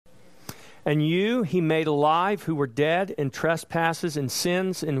And you he made alive who were dead in trespasses and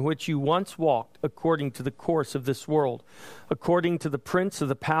sins in which you once walked according to the course of this world, according to the prince of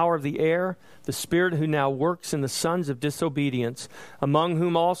the power of the air, the spirit who now works in the sons of disobedience, among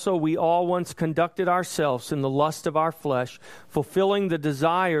whom also we all once conducted ourselves in the lust of our flesh, fulfilling the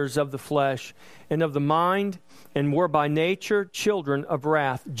desires of the flesh and of the mind, and were by nature children of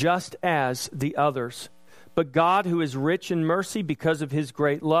wrath, just as the others. But God, who is rich in mercy because of his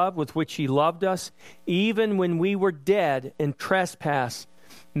great love with which he loved us, even when we were dead in trespass,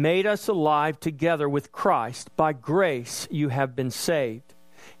 made us alive together with Christ. By grace you have been saved,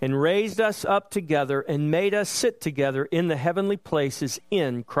 and raised us up together and made us sit together in the heavenly places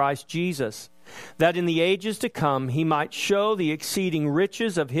in Christ Jesus, that in the ages to come he might show the exceeding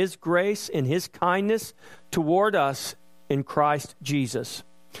riches of his grace and his kindness toward us in Christ Jesus.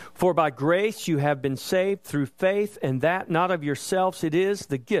 For by grace you have been saved through faith, and that not of yourselves, it is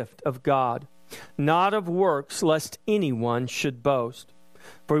the gift of God, not of works, lest anyone should boast.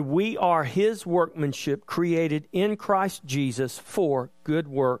 For we are his workmanship, created in Christ Jesus for good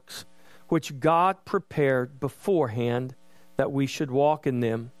works, which God prepared beforehand that we should walk in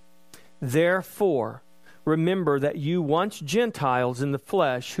them. Therefore, remember that you once Gentiles in the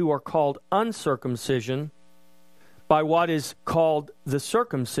flesh, who are called uncircumcision, by what is called the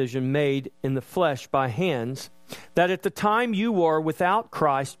circumcision made in the flesh by hands, that at the time you were without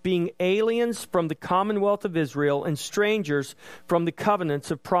Christ, being aliens from the commonwealth of Israel and strangers from the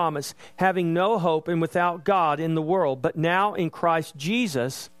covenants of promise, having no hope and without God in the world. But now in Christ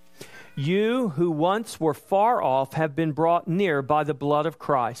Jesus, you who once were far off have been brought near by the blood of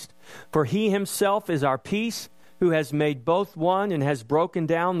Christ. For he himself is our peace, who has made both one and has broken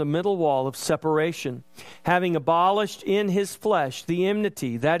down the middle wall of separation, having abolished in his flesh the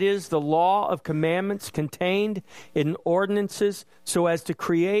enmity, that is, the law of commandments contained in ordinances, so as to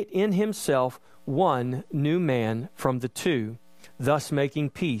create in himself one new man from the two, thus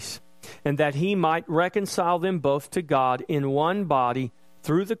making peace, and that he might reconcile them both to God in one body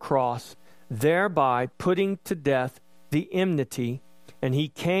through the cross, thereby putting to death the enmity. And he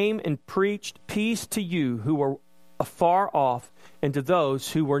came and preached peace to you who were afar off, and to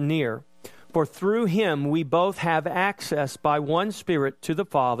those who were near. For through him we both have access by one Spirit to the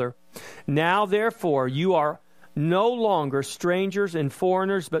Father. Now therefore you are no longer strangers and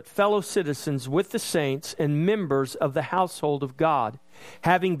foreigners, but fellow citizens with the saints and members of the household of God,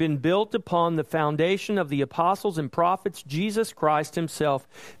 having been built upon the foundation of the apostles and prophets, Jesus Christ himself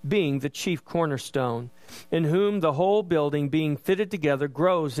being the chief cornerstone, in whom the whole building being fitted together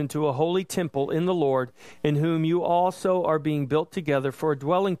grows into a holy temple in the Lord, in whom you also are being built together for a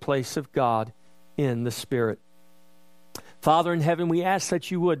dwelling place of God in the Spirit. Father in heaven, we ask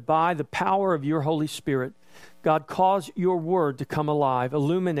that you would, by the power of your Holy Spirit, God, cause your word to come alive,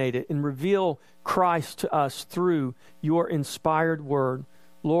 illuminate it, and reveal Christ to us through your inspired word.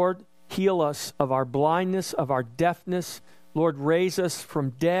 Lord, heal us of our blindness, of our deafness. Lord, raise us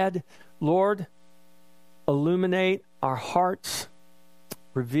from dead. Lord, illuminate our hearts.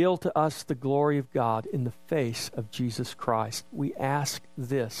 Reveal to us the glory of God in the face of Jesus Christ. We ask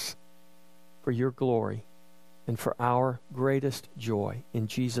this for your glory and for our greatest joy. In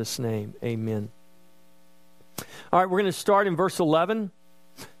Jesus' name, amen. All right, we're going to start in verse 11.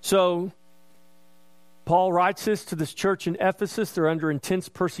 So, Paul writes this to this church in Ephesus. They're under intense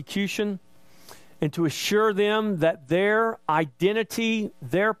persecution. And to assure them that their identity,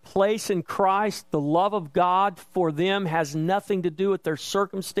 their place in Christ, the love of God for them has nothing to do with their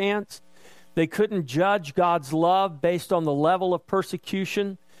circumstance. They couldn't judge God's love based on the level of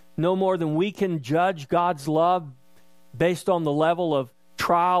persecution, no more than we can judge God's love based on the level of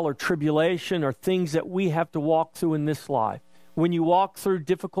trial or tribulation or things that we have to walk through in this life. When you walk through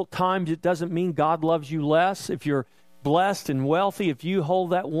difficult times, it doesn't mean God loves you less. If you're blessed and wealthy, if you hold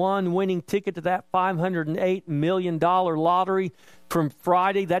that one winning ticket to that $508 million lottery from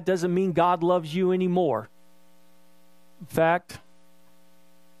Friday, that doesn't mean God loves you anymore. In fact, it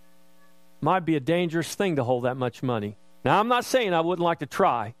might be a dangerous thing to hold that much money. Now, I'm not saying I wouldn't like to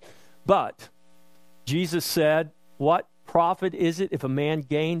try, but Jesus said, what profit is it if a man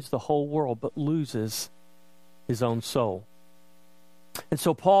gains the whole world but loses his own soul? And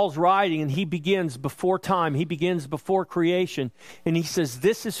so Paul's writing, and he begins before time. He begins before creation. And he says,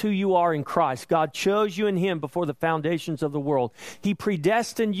 this is who you are in Christ. God chose you in him before the foundations of the world. He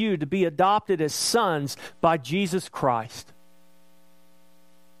predestined you to be adopted as sons by Jesus Christ.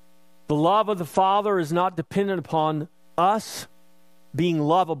 The love of the Father is not dependent upon us being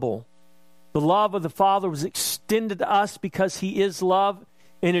lovable. The love of the Father was extended to us because he is love.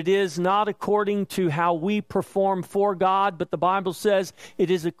 And it is not according to how we perform for God, but the Bible says it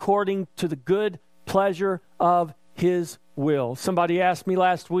is according to the good pleasure of His will. Somebody asked me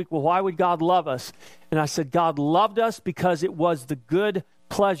last week, well, why would God love us? And I said, God loved us because it was the good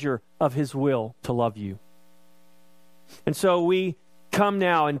pleasure of His will to love you. And so we come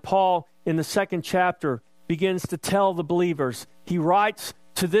now, and Paul, in the 2nd chapter, begins to tell the believers. He writes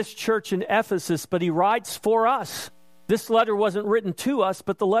to this church in Ephesus, but he writes for us. This letter wasn't written to us,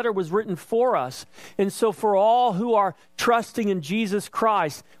 but the letter was written for us. And so for all who are trusting in Jesus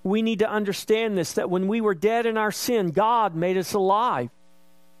Christ, we need to understand this, that when we were dead in our sin, God made us alive.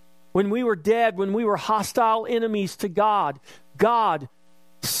 When we were dead, when we were hostile enemies to God, God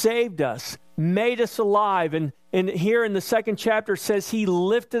saved us, made us alive. And here in the 2nd chapter says He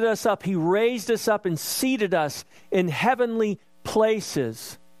lifted us up, He raised us up and seated us in heavenly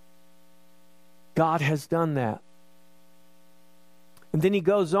places. God has done that. And then he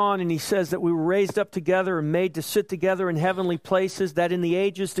goes on and he says that we were raised up together and made to sit together in heavenly places, that in the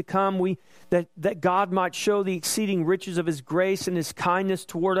ages to come that God might show the exceeding riches of His grace and His kindness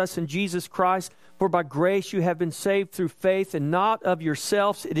toward us in Jesus Christ. For by grace you have been saved through faith, and not of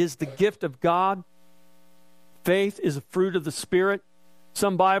yourselves. It is the gift of God. Faith is a fruit of the Spirit.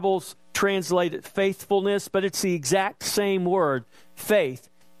 Some Bibles translate it faithfulness, but it's the exact same word. Faith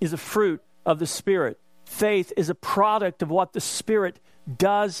is a fruit of the Spirit. Faith is a product of what the Spirit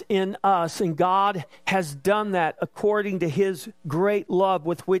does in us, and God has done that according to His great love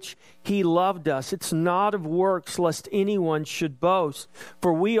with which He loved us. It's not of works, lest anyone should boast.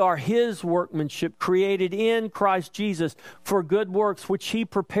 For we are His workmanship, created in Christ Jesus for good works, which He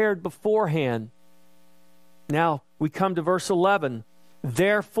prepared beforehand. Now, we come to verse 11.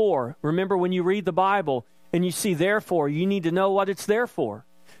 Therefore, remember when you read the Bible and you see therefore, you need to know what it's there for.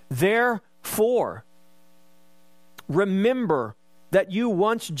 Therefore, remember that you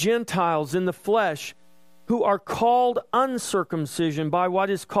once Gentiles in the flesh, who are called uncircumcision by what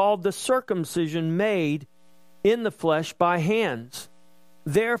is called the circumcision made in the flesh by hands.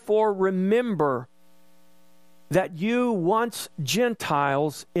 Therefore remember that you once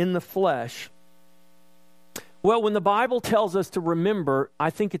Gentiles in the flesh. Well, when the Bible tells us to remember,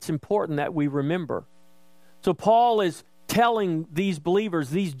 I think it's important that we remember. So Paul is telling these believers,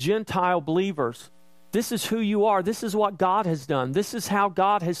 these Gentile believers, this is who you are. This is what God has done. This is how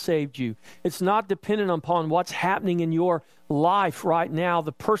God has saved you. It's not dependent upon what's happening in your life right now.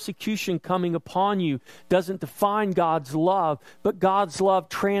 The persecution coming upon you doesn't define God's love, but God's love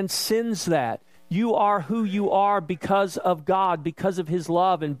transcends that. You are who you are because of God, because of His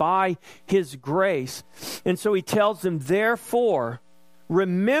love and by His grace. And so he tells them, therefore,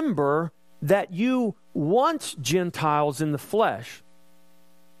 remember that you once Gentiles in the flesh.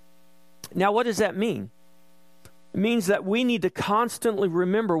 Now, what does that mean? It means that we need to constantly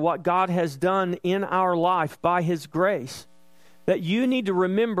remember what God has done in our life by His grace. That you need to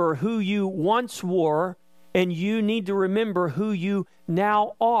remember who you once were, and you need to remember who you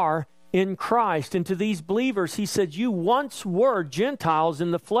now are in Christ. And to these believers, he said, you once were Gentiles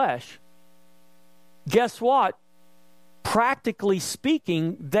in the flesh. Guess what? Practically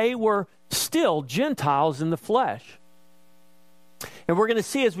speaking, they were still Gentiles in the flesh. And we're going to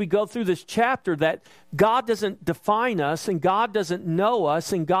see as we go through this chapter that God doesn't define us, and God doesn't know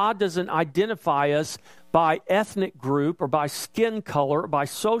us, and God doesn't identify us by ethnic group or by skin color or by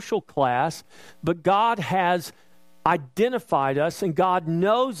social class, but God has identified us, and God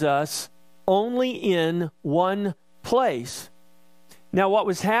knows us only in one place. Now, what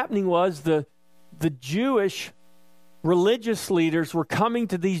was happening was the Jewish religious leaders were coming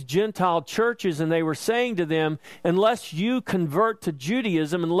to these Gentile churches, and they were saying to them, unless you convert to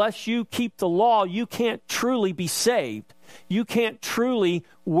Judaism, unless you keep the law, you can't truly be saved. You can't truly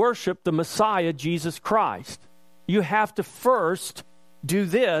worship the Messiah, Jesus Christ. You have to first do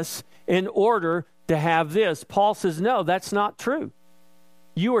this in order to have this. Paul says, no, that's not true.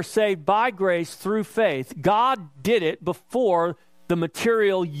 You are saved by grace through faith. God did it before the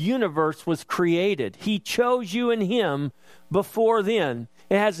material universe was created. He chose you in Him before then.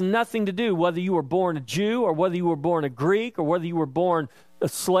 It has nothing to do whether you were born a Jew or whether you were born a Greek or whether you were born a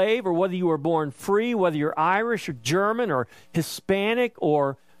slave or whether you were born free, whether you're Irish or German or Hispanic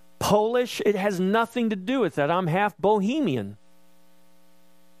or Polish. It has nothing to do with that. I'm half Bohemian.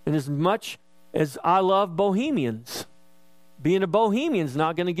 And as much as I love Bohemians, being a Bohemian is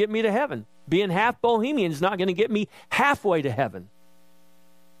not going to get me to heaven. Being half Bohemian is not going to get me halfway to heaven.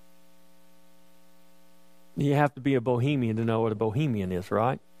 You have to be a Bohemian to know what a Bohemian is,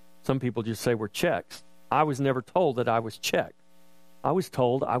 right? Some people just say we're Czechs. I was never told that I was Czech. I was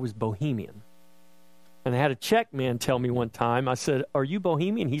told I was Bohemian. And I had a Czech man tell me one time, I said, "Are you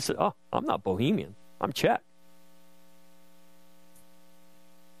Bohemian?" He said, "Oh, I'm not Bohemian. I'm Czech."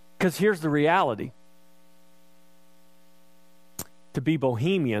 Because here's the reality. To be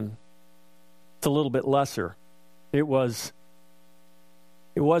Bohemian, it's a little bit lesser. It wasn't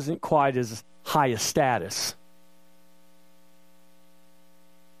quite as high a status.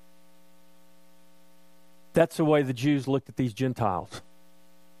 That's the way the Jews looked at these Gentiles.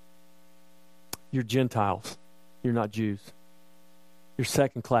 You're Gentiles. You're not Jews. You're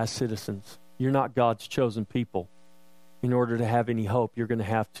second-class citizens. You're not God's chosen people. In order to have any hope, you're going to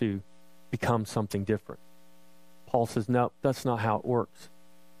have to become something different. Paul says, no, that's not how it works.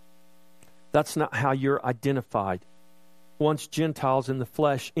 That's not how you're identified. Once Gentiles in the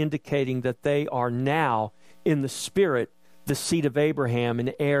flesh, indicating that they are now in the Spirit, the seed of Abraham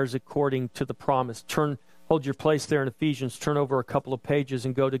and heirs according to the promise. Hold your place there in Ephesians. Turn over a couple of pages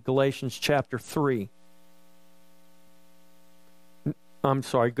and go to Galatians chapter 3.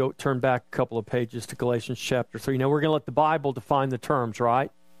 Turn back a couple of pages to Galatians chapter 3. Now, we're going to let the Bible define the terms, right?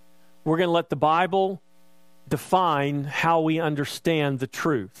 We're going to let the Bible define how we understand the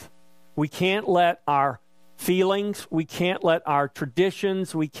truth. We can't let our feelings, we can't let our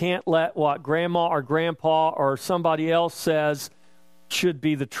traditions, we can't let what grandma or grandpa or somebody else says should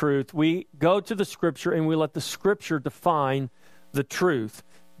be the truth. We go to the Scripture and we let the Scripture define the truth.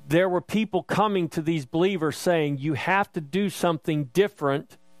 There were people coming to these believers saying, you have to do something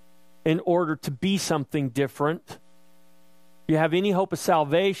different in order to be something different. You have any hope of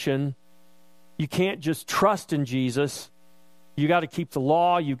salvation, you can't just trust in Jesus. You got to keep the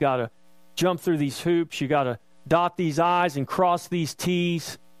law. You got to jump through these hoops. You got to dot these I's and cross these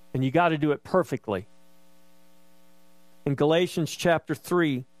T's, and you got to do it perfectly. In Galatians chapter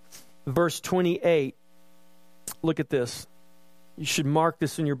 3, verse 28, look at this. You should mark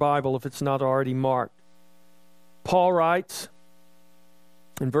this in your Bible if it's not already marked. Paul writes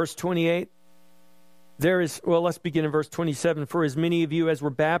in verse 28, let's begin in verse 27. For as many of you as were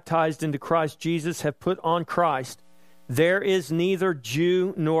baptized into Christ Jesus have put on Christ. There is neither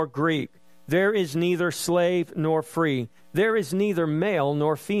Jew nor Greek. There is neither slave nor free. There is neither male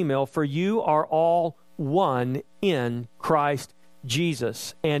nor female, for you are all one in Christ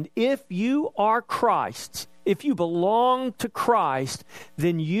Jesus. And if you are Christ's, if you belong to Christ,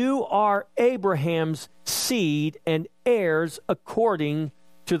 then you are Abraham's seed and heirs according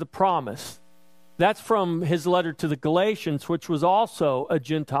to the promise. That's from his letter to the Galatians, which was also a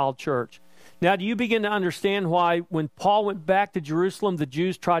Gentile church. Now, do you begin to understand why when Paul went back to Jerusalem, the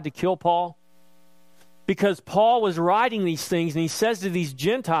Jews tried to kill Paul? Because Paul was writing these things, and he says to these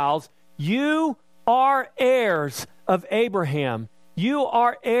Gentiles, you are heirs of Abraham. You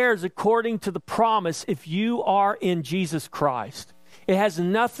are heirs according to the promise if you are in Jesus Christ. It has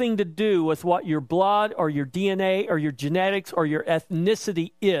nothing to do with what your blood or your DNA or your genetics or your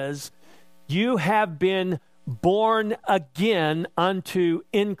ethnicity is. You have been born again unto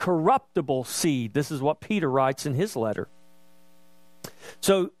incorruptible seed. This is what Peter writes in his letter.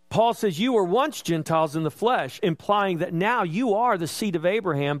 So Paul says, you were once Gentiles in the flesh, implying that now you are the seed of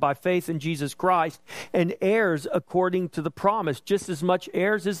Abraham by faith in Jesus Christ and heirs according to the promise, just as much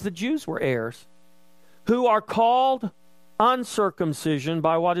heirs as the Jews were heirs, who are called uncircumcision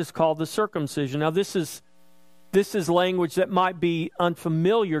by what is called the circumcision. Now, this is language that might be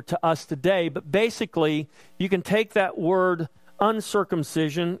unfamiliar to us today, but basically you can take that word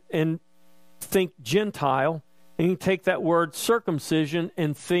uncircumcision and think Gentile, and you can take that word circumcision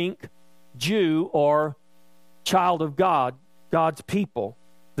and think Jew or child of God, God's people,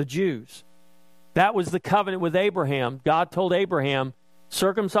 the Jews. That was the covenant with Abraham. God told Abraham,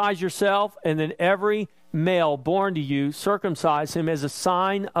 circumcise yourself, and then every male born to you, circumcise him as a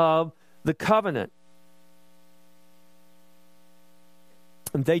sign of the covenant.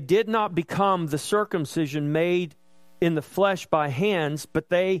 And they did not become the circumcision made in the flesh by hands, but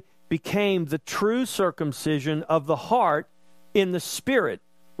they became the true circumcision of the heart in the Spirit.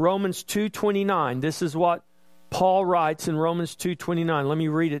 Romans 2:29. This is what Paul writes in Romans 2:29. Let me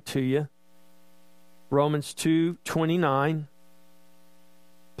read it to you. Romans 2:29.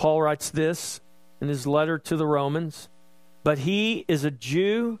 Paul writes this in his letter to the Romans. But he is a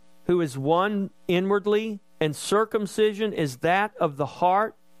Jew who is one inwardly, and circumcision is that of the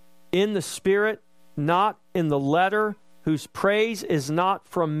heart in the Spirit, not in the letter, whose praise is not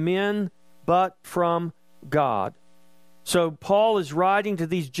from men, but from God. So Paul is writing to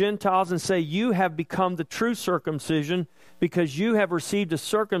these Gentiles and say, you have become the true circumcision because you have received a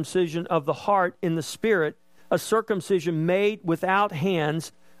circumcision of the heart in the Spirit, a circumcision made without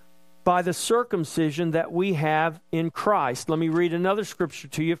hands by the circumcision that we have in Christ. Let me read another scripture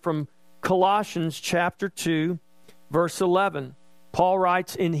to you from Colossians chapter 2, verse 11. Paul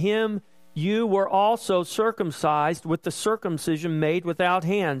writes, "In him you were also circumcised with the circumcision made without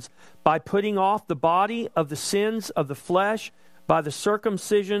hands, by putting off the body of the sins of the flesh by the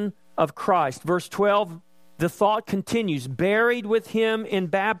circumcision of Christ." Verse 12, the thought continues, "Buried with him in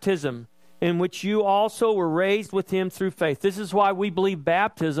baptism, in which you also were raised with him through faith." This is why we believe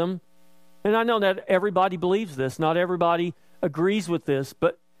baptism, and I know that everybody believes this. Not everybody agrees with this,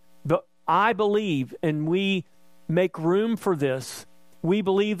 but I believe, and we make room for this, we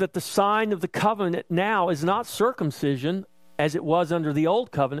believe that the sign of the covenant now is not circumcision, as it was under the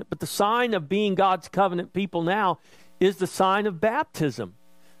old covenant, but the sign of being God's covenant people now is the sign of baptism.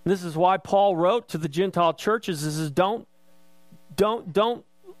 And this is why Paul wrote to the Gentile churches, he says, you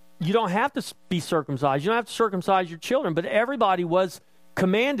don't have to be circumcised. You don't have to circumcise your children, but everybody was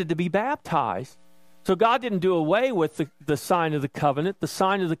commanded to be baptized. So God didn't do away with the sign of the covenant. The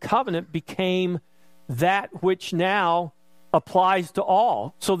sign of the covenant became that which now applies to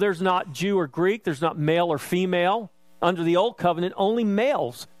all. So there's not Jew or Greek. There's not male or female. Under the old covenant, only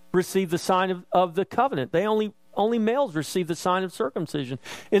males receive the sign of the covenant. Only males receive the sign of circumcision.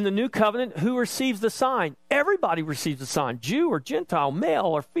 In the new covenant, who receives the sign? Everybody receives the sign. Jew or Gentile, male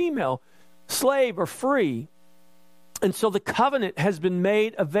or female, slave or free. And so the covenant has been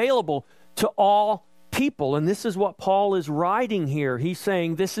made available to all people. And this is what Paul is writing here. He's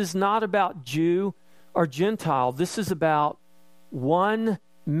saying this is not about Jew or Gentile. This is about one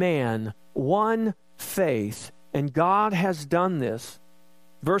man, one faith. And God has done this.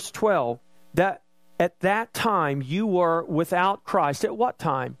 Verse 12, that at that time you were without Christ. At what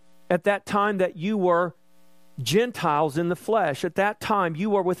time? At that time that you were Gentiles in the flesh. At that time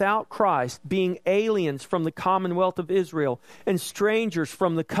you were without Christ, being aliens from the commonwealth of Israel and strangers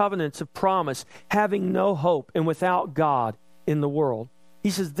from the covenants of promise, having no hope and without God in the world.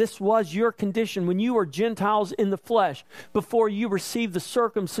 He says this was your condition when you were Gentiles in the flesh, before you received the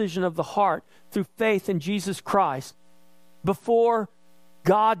circumcision of the heart through faith in Jesus Christ. Before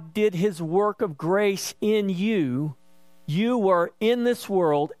God did his work of grace in you, you were in this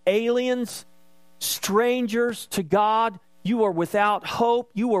world, aliens, strangers to God. You were without hope.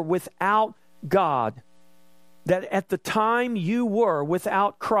 You were without God. That at the time you were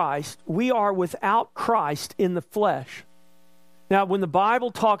without Christ, we are without Christ in the flesh. Now, when the Bible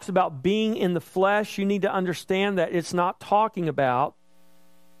talks about being in the flesh, you need to understand that it's not talking about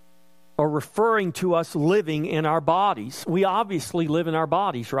or referring to us living in our bodies. We obviously live in our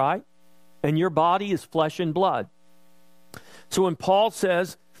bodies, right? And your body is flesh and blood. So when Paul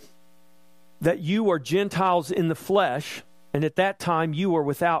says that you are Gentiles in the flesh, and at that time you were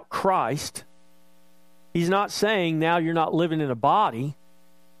without Christ, he's not saying now you're not living in a body.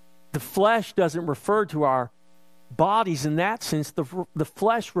 The flesh doesn't refer to our bodies in that sense. The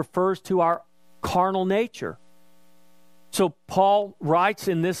flesh refers to our carnal nature. So Paul writes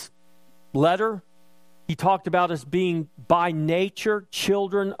in this letter, he talked about us being by nature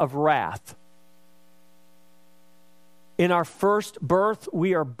children of wrath. In our first birth,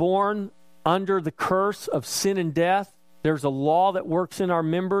 we are born under the curse of sin and death. There's a law that works in our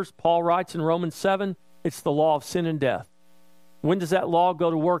members. Paul writes in Romans 7, it's the law of sin and death. When does that law go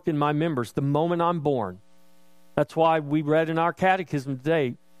to work in my members? The moment I'm born. That's why we read in our catechism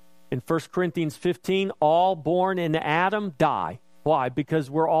today, in 1 Corinthians 15, all born in Adam die. Why? Because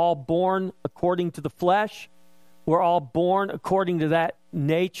we're all born according to the flesh. We're all born according to that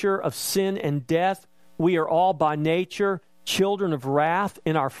nature of sin and death. We are all by nature children of wrath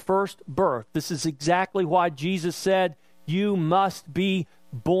in our first birth. This is exactly why Jesus said, you must be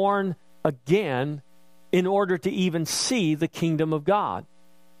born again in order to even see the kingdom of God.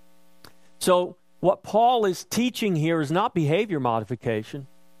 So what Paul is teaching here is not behavior modification.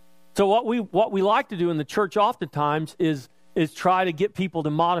 So what we like to do in the church oftentimes is try to get people to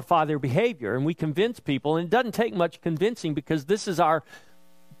modify their behavior. And we convince people, and it doesn't take much convincing because this is our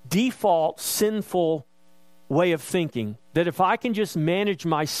default sinful way of thinking, that if I can just manage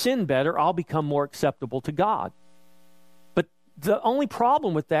my sin better, I'll become more acceptable to God. But the only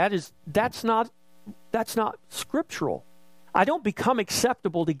problem with that is that's not scriptural. I don't become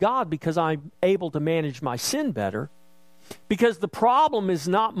acceptable to God because I'm able to manage my sin better. Because the problem is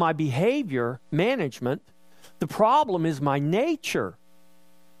not my behavior management. The problem is my nature.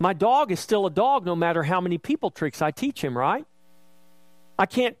 My dog is still a dog no matter how many people tricks I teach him, right? I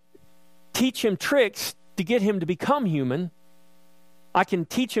can't teach him tricks to get him to become human. I can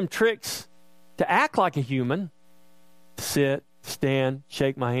teach him tricks to act like a human. Sit, stand,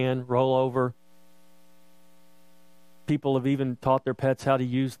 shake my hand, roll over. People have even taught their pets how to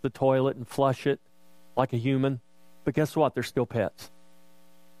use the toilet and flush it like a human. But guess what? They're still pets.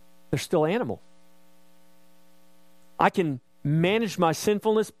 They're still animals. I can manage my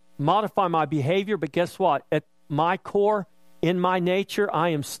sinfulness, modify my behavior, but guess what? At my core, in my nature, I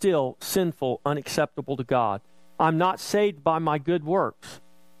am still sinful, unacceptable to God. I'm not saved by my good works.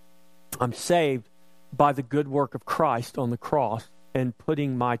 I'm saved by the good work of Christ on the cross and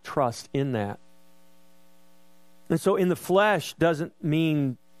putting my trust in that. And so in the flesh doesn't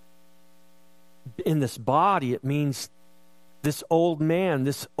mean in this body. It means this old man,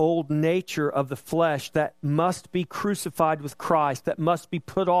 this old nature of the flesh that must be crucified with Christ, that must be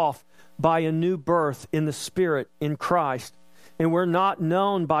put off by a new birth in the Spirit in Christ. And we're not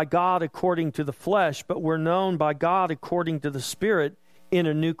known by God according to the flesh, but we're known by God according to the Spirit in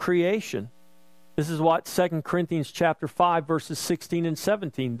a new creation. This is what 2 Corinthians chapter 5, verses 16 and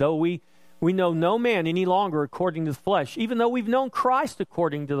 17. Though we know no man any longer according to the flesh, even though we've known Christ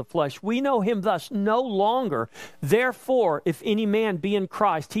according to the flesh, we know him thus no longer. Therefore, if any man be in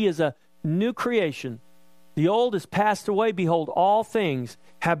Christ, he is a new creation. The old is passed away. Behold, all things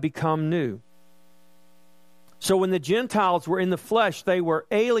have become new. So when the Gentiles were in the flesh, they were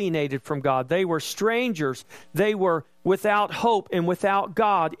alienated from God. They were strangers. They were without hope and without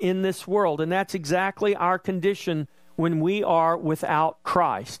God in this world. And that's exactly our condition when we are without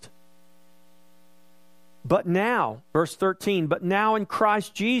Christ. But now, verse 13, but now in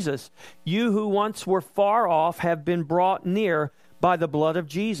Christ Jesus, you who once were far off have been brought near by the blood of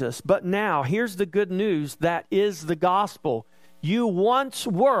Jesus. But now, here's the good news, that is the gospel. You once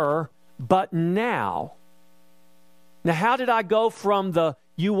were, but now. Now, how did I go from the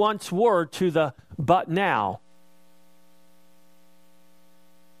you once were to the but now?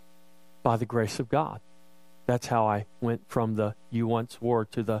 By the grace of God. That's how I went from the you once were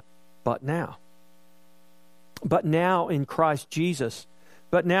to the but now. But now in Christ Jesus.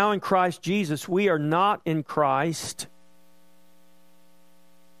 But now in Christ Jesus, we are not in Christ.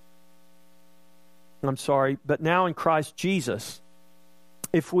 But now in Christ Jesus,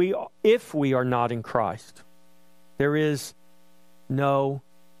 if we are not in Christ, there is no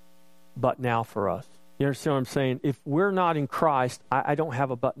but now for us. You understand what I'm saying? If we're not in Christ, I don't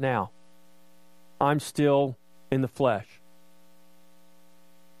have a but now. I'm still in the flesh.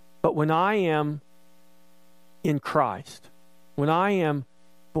 But when I am in Christ, when I am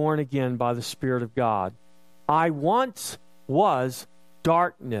born again by the Spirit of God, I once was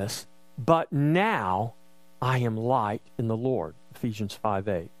darkness, but now I am light in the Lord. Ephesians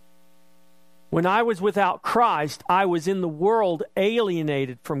 5:8. When I was without Christ, I was in the world,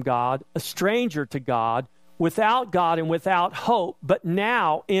 alienated from God, a stranger to God, without God and without hope. But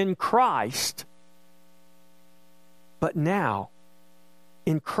now in Christ,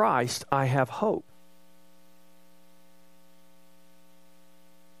 I have hope.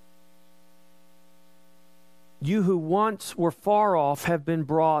 You who once were far off have been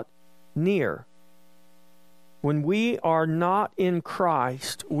brought near. When we are not in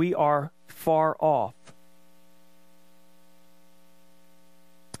Christ, we are far off.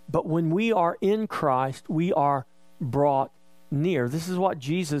 But when we are in Christ, we are brought near. This is what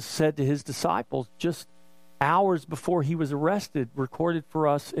Jesus said to his disciples just hours before he was arrested, recorded for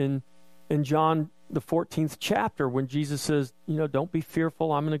us in John the 14th chapter, when Jesus says, don't be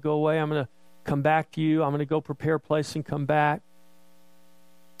fearful. I'm going to go away. I'm going to come back to you. I'm going to go prepare a place and come back.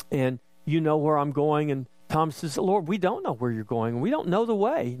 And you know where I'm going. And Thomas says, Lord, we don't know where you're going. We don't know the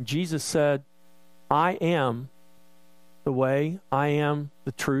way. And Jesus said, I am the way, I am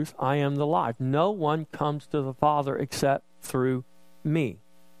the truth, I am the life. No one comes to the Father except through me.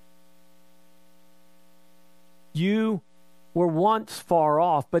 You were once far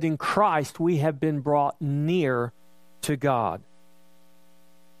off, but in Christ we have been brought near to God.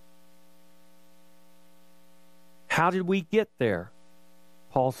 How did we get there?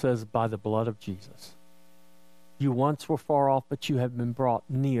 Paul says, by the blood of Jesus. You once were far off, but you have been brought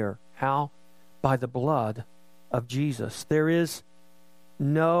near. How? By the blood of Jesus. There is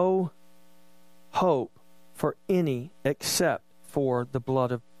no hope for any except for the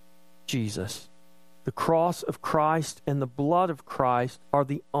blood of Jesus. The cross of Christ and the blood of Christ are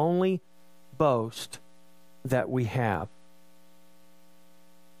the only boast that we have.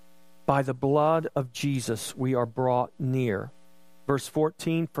 By the blood of Jesus we are brought near. Verse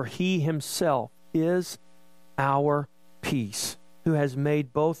 14, for he himself is our peace, who has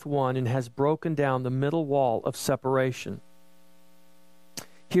made both one and has broken down the middle wall of separation.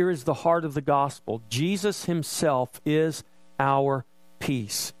 Here is the heart of the gospel. Jesus himself is our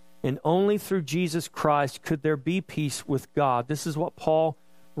peace. And only through Jesus Christ could there be peace with God. This is what Paul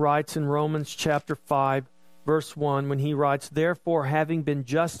writes in Romans chapter 5, verse 1, when he writes, therefore, having been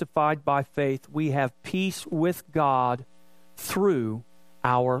justified by faith, we have peace with God through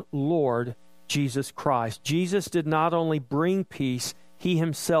our Lord Jesus Christ. Jesus did not only bring peace, he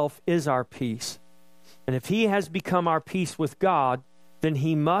himself is our peace. And if he has become our peace with God, then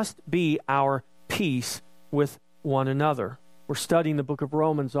he must be our peace with one another. We're studying the book of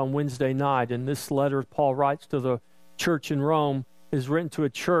Romans on Wednesday night, and this letter Paul writes to the church in Rome is written to a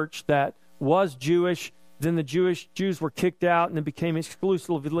church that was Jewish. Then the Jews were kicked out, and it became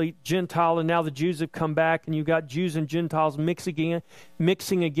exclusively Gentile, and now the Jews have come back, and you've got Jews and Gentiles mixing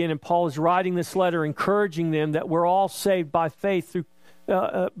again, and Paul is writing this letter encouraging them that we're all saved by faith through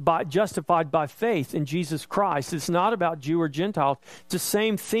justified by faith in Jesus Christ. It's not about Jew or Gentile. It's the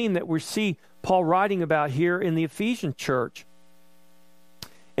same theme that we see Paul writing about here in the Ephesian church.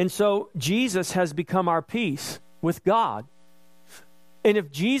 And so Jesus has become our peace with God. And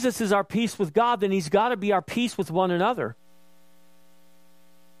if Jesus is our peace with God, then he's got to be our peace with one another.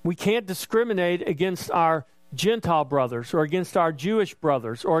 We can't discriminate against our Gentile brothers or against our Jewish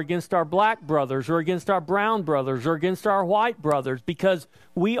brothers or against our black brothers or against our brown brothers or against our white brothers, because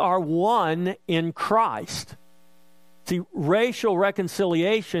we are one in Christ. See, racial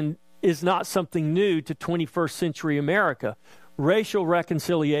reconciliation is not something new to 21st century America. Racial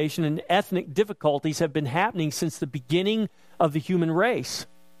reconciliation and ethnic difficulties have been happening since the beginning of the human race.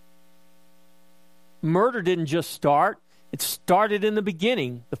 Murder didn't just start. It started in the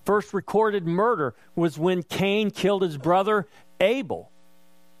beginning. The first recorded murder was when Cain killed his brother Abel.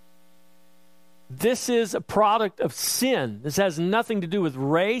 This is a product of sin. This has nothing to do with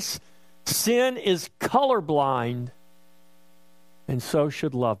race. Sin is colorblind, and so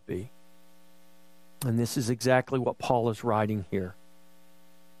should love be. And this is exactly what Paul is writing here.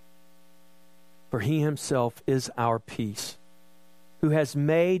 For he himself is our peace, who has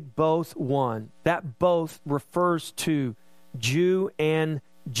made both one. That both refers to Jew and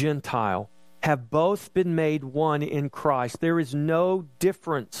Gentile, have both been made one in Christ. There is no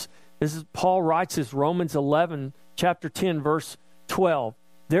difference. This is Paul writes this, Romans 11, chapter 10, verse 12.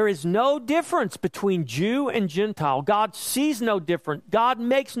 There is no difference between Jew and Gentile. God sees no difference. God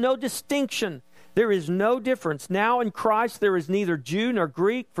makes no distinction. There is no difference. Now in Christ there is neither Jew nor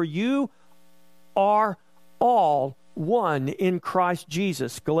Greek, for you are all one in Christ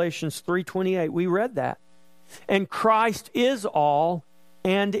Jesus. Galatians 3:28. We read that. And Christ is all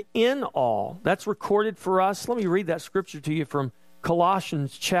and in all. That's recorded for us. Let me read that scripture to you from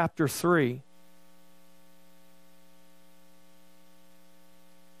Colossians chapter 3.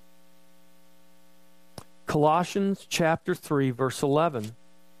 Colossians chapter 3, verse 11.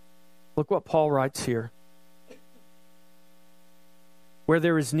 Look what Paul writes here. Where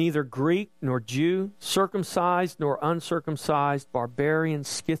there is neither Greek nor Jew, circumcised nor uncircumcised, barbarian,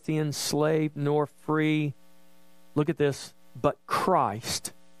 Scythian, slave nor free. Look at this. But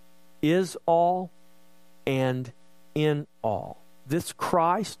Christ is all and in all. This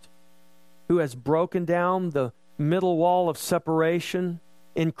Christ who has broken down the middle wall of separation,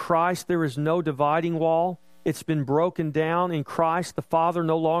 in Christ there is no dividing wall. It's been broken down. In Christ the Father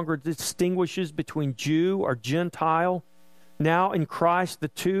no longer distinguishes between Jew or Gentile. Now in Christ the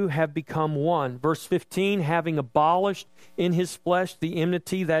two have become one. Verse 15, having abolished in his flesh the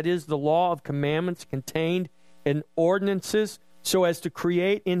enmity, that is, the law of commandments contained in ordinances, so as to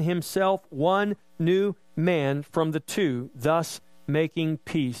create in himself one new man from the two, thus making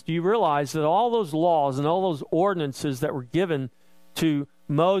peace. Do you realize that all those laws and all those ordinances that were given to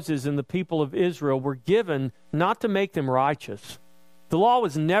Moses and the people of Israel were given not to make them righteous? The law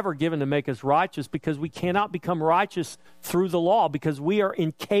was never given to make us righteous, because we cannot become righteous through the law, because we are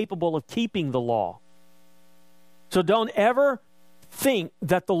incapable of keeping the law. So don't ever think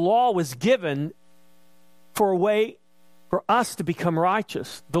that the law was given for a way for us to become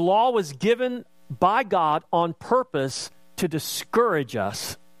righteous. The law was given by God on purpose to discourage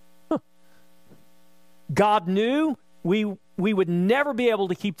us. God knew we would never be able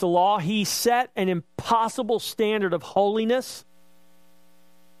to keep the law. He set an impossible standard of holiness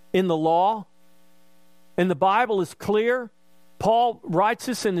in the law. And the Bible is clear. Paul writes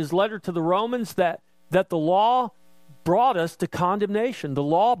this in his letter to the Romans that the law brought us to condemnation. The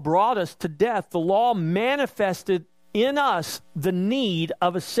law brought us to death. The law manifested in us the need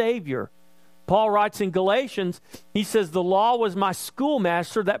of a Savior. Paul writes in Galatians, he says, the law was my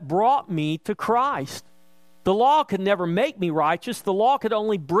schoolmaster that brought me to Christ. The law could never make me righteous. The law could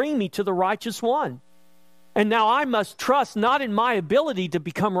only bring me to the righteous one. And now I must trust not in my ability to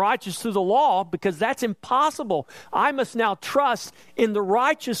become righteous through the law, because that's impossible. I must now trust in the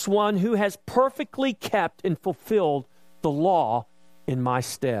righteous one who has perfectly kept and fulfilled the law in my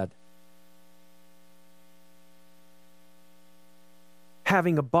stead.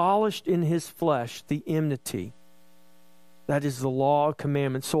 Having abolished in his flesh the enmity, That is the law of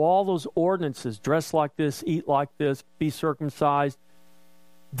commandments. So all those ordinances, dress like this, eat like this, be circumcised,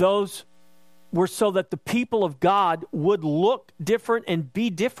 those were so that the people of God would look different and be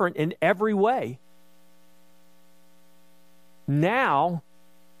different in every way. Now,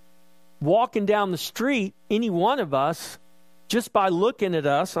 walking down the street, any one of us, just by looking at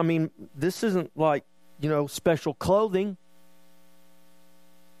us, I mean, this isn't like, special clothing.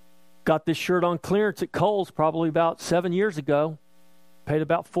 Got this shirt on clearance at Kohl's probably about 7 years ago. Paid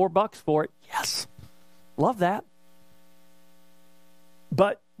about $4 for it. Yes. Love that.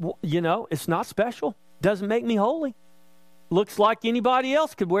 But, it's not special. Doesn't make me holy. Looks like anybody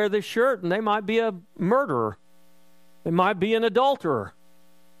else could wear this shirt and they might be a murderer. They might be an adulterer.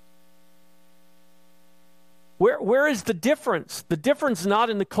 Where is the difference? The difference is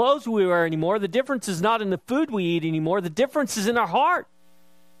not in the clothes we wear anymore. The difference is not in the food we eat anymore. The difference is in our heart.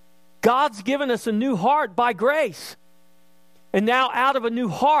 God's given us a new heart by grace. And now out of a new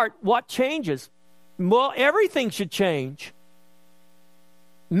heart, what changes? Well, everything should change.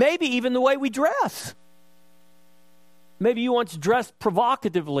 Maybe even the way we dress. Maybe you once dressed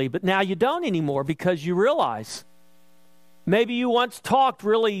provocatively, but now you don't anymore because you realize. Maybe you once talked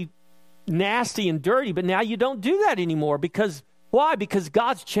really nasty and dirty, but now you don't do that anymore. Because why? Because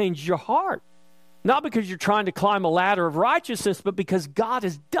God's changed your heart. Not because you're trying to climb a ladder of righteousness, but because God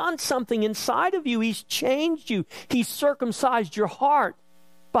has done something inside of you. He's changed you. He's circumcised your heart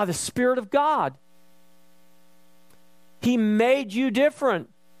by the Spirit of God. He made you different.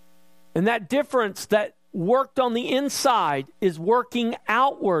 And that difference that worked on the inside is working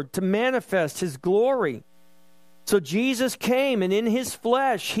outward to manifest His glory. So Jesus came, and in His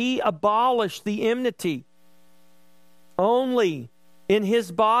flesh, He abolished the enmity. Only in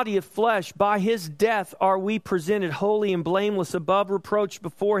His body of flesh, by His death, are we presented holy and blameless, above reproach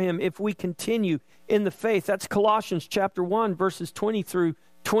before Him, if we continue in the faith. That's Colossians chapter 1, verses 20 through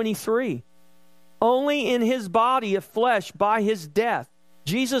 23. Only in His body of flesh, by His death.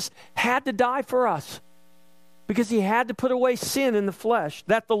 Jesus had to die for us because He had to put away sin in the flesh,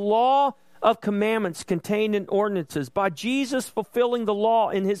 that the law of commandments contained in ordinances, by Jesus fulfilling the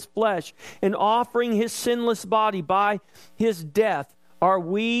law in His flesh and offering His sinless body by His death, are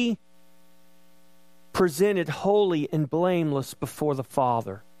we presented holy and blameless before the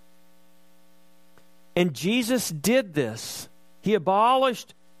Father. And Jesus did this. He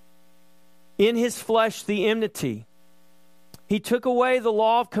abolished in His flesh the enmity. He took away the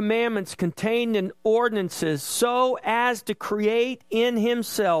law of commandments contained in ordinances so as to create in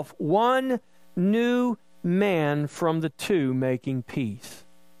Himself one new man from the two, making peace.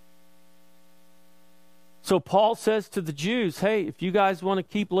 So Paul says to the Jews, hey, if you guys want to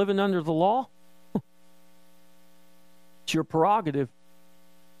keep living under the law, it's your prerogative.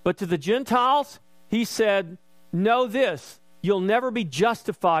 But to the Gentiles, he said, know this. You'll never be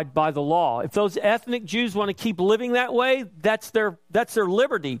justified by the law. If those ethnic Jews want to keep living that way, that's their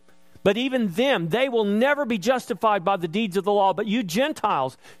liberty. But even them, they will never be justified by the deeds of the law. But you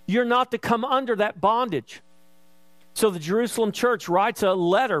Gentiles, you're not to come under that bondage. So the Jerusalem church writes a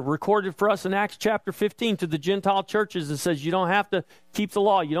letter recorded for us in Acts chapter 15 to the Gentile churches and says you don't have to keep the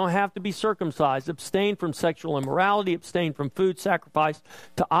law. You don't have to be circumcised. Abstain from sexual immorality. Abstain from food sacrificed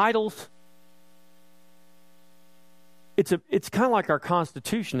to idols. It's kind of like our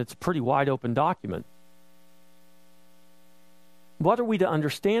Constitution. It's a pretty wide open document. What are we to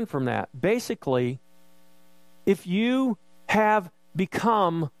understand from that? Basically, if you have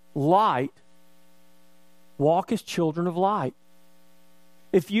become light, walk as children of light.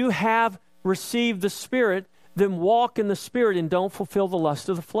 If you have received the Spirit, then walk in the Spirit and don't fulfill the lust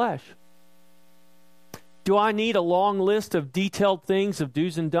of the flesh. Do I need a long list of detailed things of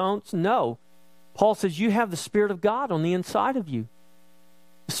do's and don'ts? No. Paul says you have the Spirit of God on the inside of you.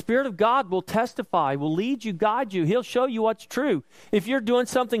 The Spirit of God will testify, will lead you, guide you. He'll show you what's true. If you're doing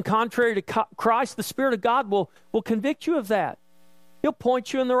something contrary to Christ, the Spirit of God will convict you of that. He'll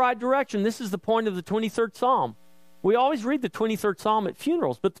point you in the right direction. This is the point of the 23rd Psalm. We always read the 23rd Psalm at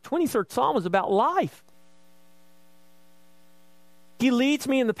funerals, but the 23rd Psalm is about life. He leads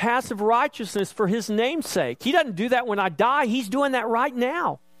me in the paths of righteousness for His name's sake. He doesn't do that when I die. He's doing that right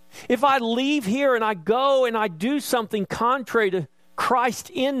now. If I leave here and I go and I do something contrary to Christ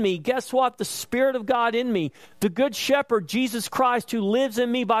in me, guess what? The Spirit of God in me, the Good Shepherd, Jesus Christ, who lives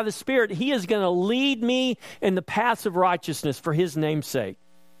in me by the Spirit, He is going to lead me in the paths of righteousness for His name's sake,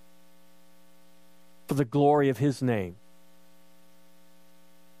 for the glory of His name.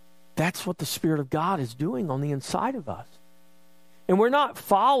 That's what the Spirit of God is doing on the inside of us. And we're not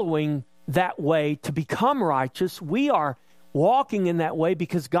following that way to become righteous. We are walking in that way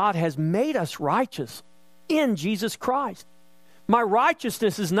because God has made us righteous in Jesus Christ. My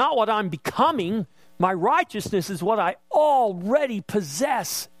righteousness is not what I'm becoming. My righteousness is what I already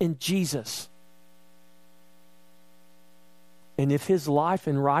possess in Jesus. And if His life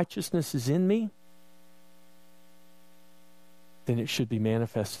and righteousness is in me, then it should be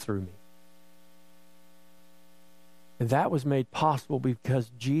manifest through me. And that was made possible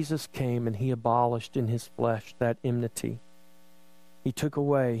because Jesus came and He abolished in His flesh that enmity. He took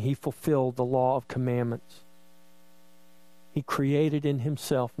away, He fulfilled the law of commandments. He created in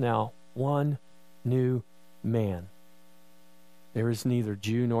Himself now one new man. There is neither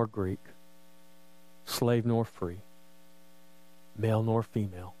Jew nor Greek, slave nor free, male nor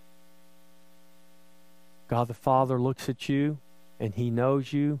female. God the Father looks at you and He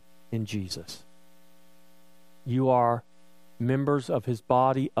knows you in Jesus. You are members of His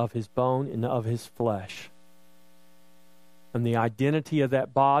body, of His bone, and of His flesh. And the identity of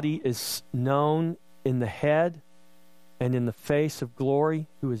that body is known in the head and in the face of glory,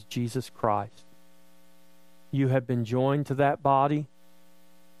 who is Jesus Christ. You have been joined to that body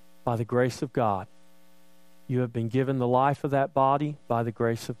by the grace of God. You have been given the life of that body by the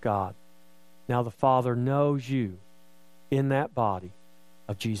grace of God. Now the Father knows you in that body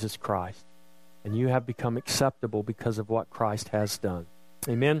of Jesus Christ. And you have become acceptable because of what Christ has done.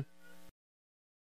 Amen.